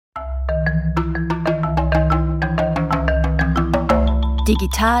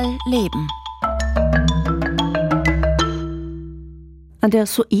Digital leben. An der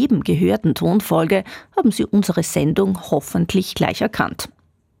soeben gehörten Tonfolge haben Sie unsere Sendung hoffentlich gleich erkannt.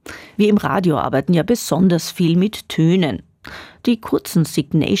 Wir im Radio arbeiten ja besonders viel mit Tönen. Die kurzen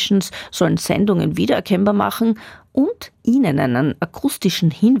Signations sollen Sendungen wiedererkennbar machen und Ihnen einen akustischen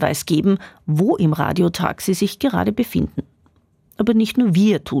Hinweis geben, wo im Radiotag Sie sich gerade befinden. Aber nicht nur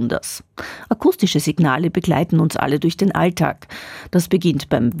wir tun das. Akustische Signale begleiten uns alle durch den Alltag. Das beginnt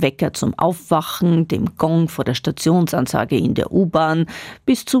beim Wecker zum Aufwachen, dem Gong vor der Stationsansage in der U-Bahn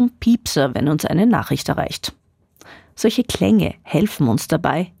bis zum Piepser, wenn uns eine Nachricht erreicht. Solche Klänge helfen uns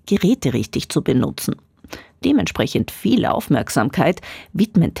dabei, Geräte richtig zu benutzen. Dementsprechend viel Aufmerksamkeit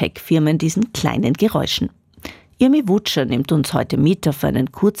widmen Tech-Firmen diesen kleinen Geräuschen. Eine nimmt uns heute mit auf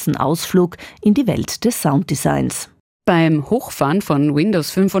einen kurzen Ausflug in die Welt des Sounddesigns. Beim Hochfahren von Windows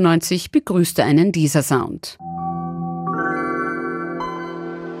 95 begrüßte einen dieser Sound.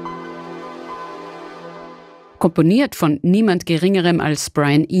 Komponiert von niemand Geringerem als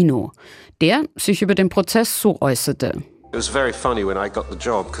Brian Eno, der sich über den Prozess so äußerte. It was very funny when I got the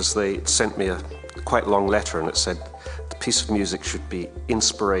job because they sent me a quite long letter and it said the piece of music should be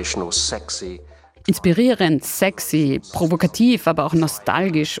inspirational, sexy. Inspirierend, sexy, provokativ, aber auch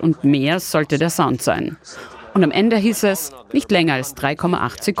nostalgisch und mehr sollte der Sound sein. Und am Ende hieß es, nicht länger als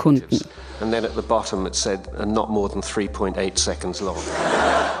 3,8 Sekunden.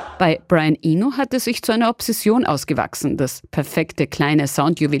 Bei Brian Eno hat es sich zu einer Obsession ausgewachsen, das perfekte kleine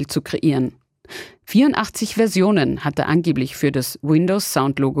Soundjuwel zu kreieren. 84 Versionen hat er angeblich für das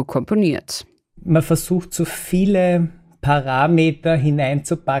Windows-Sound-Logo komponiert. Man versucht, so viele Parameter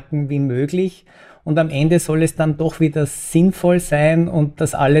hineinzupacken wie möglich. Und am Ende soll es dann doch wieder sinnvoll sein und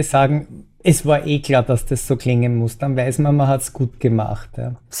dass alle sagen, es war eh klar, dass das so klingen muss. Dann weiß man hat es gut gemacht.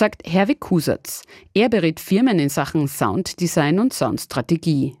 Ja. Sagt Herwig Kusatz. Er berät Firmen in Sachen Sounddesign und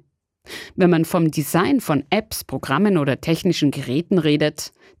Soundstrategie. Wenn man vom Design von Apps, Programmen oder technischen Geräten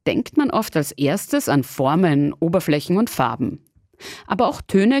redet, denkt man oft als erstes an Formen, Oberflächen und Farben. Aber auch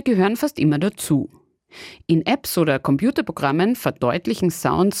Töne gehören fast immer dazu. In Apps oder Computerprogrammen verdeutlichen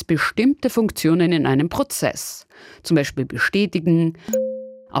Sounds bestimmte Funktionen in einem Prozess. Zum Beispiel bestätigen,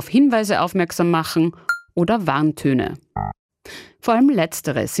 auf Hinweise aufmerksam machen oder Warntöne. Vor allem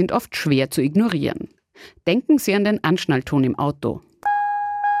letztere sind oft schwer zu ignorieren. Denken Sie an den Anschnallton im Auto.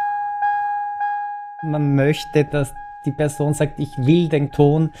 Man möchte, dass die Person sagt, ich will den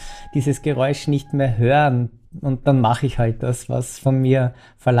Ton, dieses Geräusch nicht mehr hören. Und dann mache ich halt das, was von mir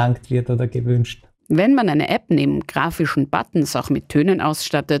verlangt wird oder gewünscht. Wenn man eine App neben grafischen Buttons auch mit Tönen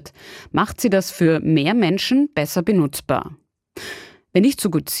ausstattet, macht sie das für mehr Menschen besser benutzbar. Wer nicht so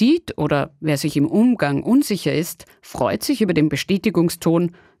gut sieht oder wer sich im Umgang unsicher ist, freut sich über den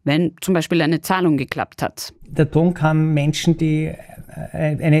Bestätigungston, wenn zum Beispiel eine Zahlung geklappt hat. Der Ton kann Menschen, die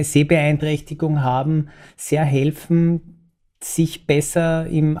eine Sehbeeinträchtigung haben, sehr helfen, sich besser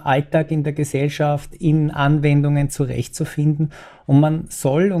im Alltag, in der Gesellschaft, in Anwendungen zurechtzufinden. Und man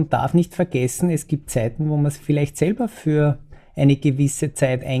soll und darf nicht vergessen, es gibt Zeiten, wo man vielleicht selber für eine gewisse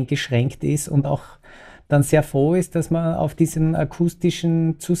Zeit eingeschränkt ist und auch dann sehr froh ist, dass man auf diesen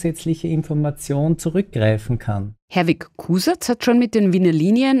akustischen zusätzliche Information zurückgreifen kann. Herwig Kusatz hat schon mit den Wiener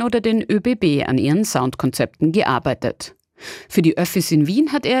Linien oder den ÖBB an ihren Soundkonzepten gearbeitet. Für die Öffis in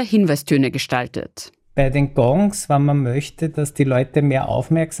Wien hat er Hinweistöne gestaltet. Bei den Gongs, wenn man möchte, dass die Leute mehr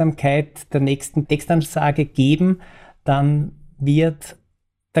Aufmerksamkeit der nächsten Textansage geben, dann wird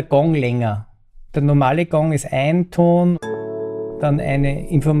der Gong länger. Der normale Gong ist ein Ton. Dann eine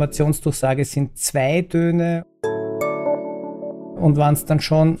Informationsdurchsage sind 2 Töne. Und wenn es dann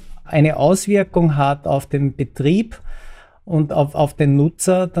schon eine Auswirkung hat auf den Betrieb und auf den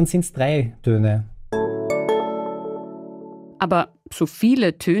Nutzer, dann sind es 3 Töne. Aber so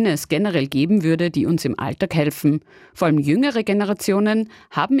viele Töne es generell geben würde, die uns im Alltag helfen, vor allem jüngere Generationen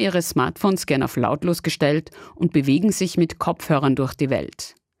haben ihre Smartphones gern auf lautlos gestellt und bewegen sich mit Kopfhörern durch die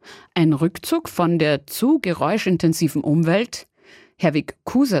Welt. Ein Rückzug von der zu geräuschintensiven Umwelt? Herwig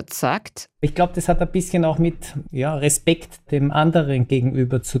Kusatz sagt, ich glaube, das hat ein bisschen auch mit Respekt dem anderen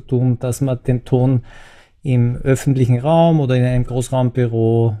gegenüber zu tun, dass man den Ton im öffentlichen Raum oder in einem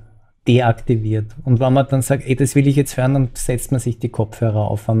Großraumbüro deaktiviert. Und wenn man dann sagt, das will ich jetzt hören, dann setzt man sich die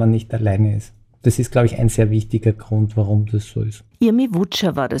Kopfhörer auf, wenn man nicht alleine ist. Das ist, glaube ich, ein sehr wichtiger Grund, warum das so ist. Irmi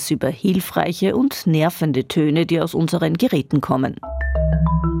Wutscher war das über hilfreiche und nervende Töne, die aus unseren Geräten kommen.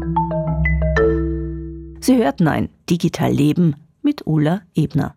 Sie hörten ein Digital Leben mit Ulla Ebner.